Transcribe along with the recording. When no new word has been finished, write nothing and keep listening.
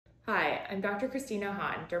Hi, I'm Dr.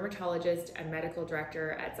 Christina, dermatologist and medical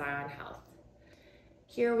director at XYON Health.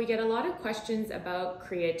 Here we get a lot of questions about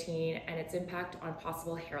creatine and its impact on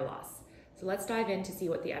possible hair loss. So let's dive in to see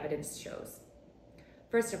what the evidence shows.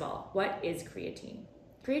 First of all, what is creatine?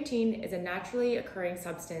 Creatine is a naturally occurring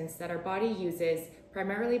substance that our body uses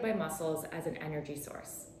primarily by muscles as an energy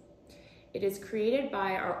source. It is created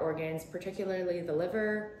by our organs, particularly the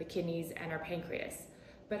liver, the kidneys, and our pancreas.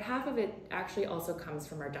 But half of it actually also comes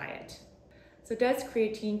from our diet. So does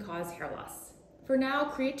creatine cause hair loss? For now,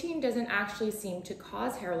 creatine doesn't actually seem to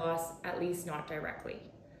cause hair loss, at least not directly.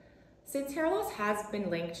 Since hair loss has been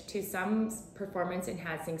linked to some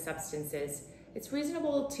performance-enhancing substances, it's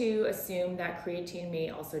reasonable to assume that creatine may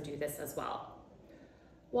also do this as well.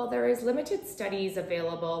 While there is limited studies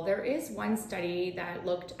available, there is one study that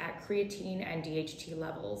looked at creatine and DHT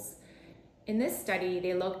levels. In this study,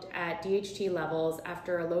 they looked at DHT levels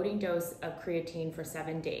after a loading dose of creatine for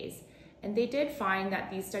 7 days, and they did find that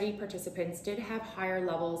these study participants did have higher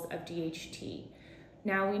levels of DHT.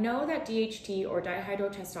 Now, we know that DHT, or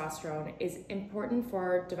dihydrotestosterone, is important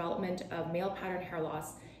for development of male pattern hair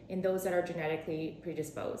loss in those that are genetically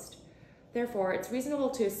predisposed. Therefore, it's reasonable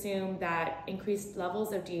to assume that increased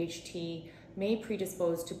levels of DHT may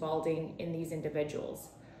predispose to balding in these individuals.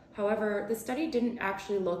 However, the study didn't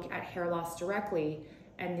actually look at hair loss directly,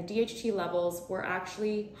 and the DHT levels were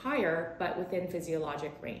actually higher, but within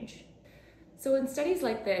physiologic range. So in studies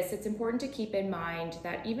like this, it's important to keep in mind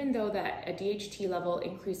that even though that a DHT level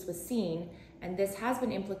increase was seen, and this has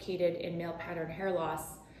been implicated in male pattern hair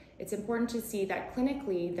loss, it's important to see that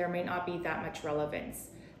clinically there may not be that much relevance.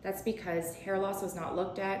 That's because hair loss was not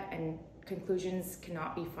looked at and conclusions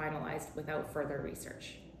cannot be finalized without further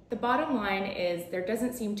research. The bottom line is there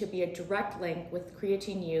doesn't seem to be a direct link with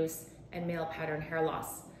creatine use and male pattern hair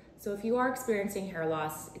loss. So if you are experiencing hair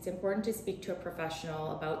loss, it's important to speak to a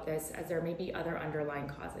professional about this, as there may be other underlying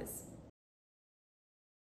causes.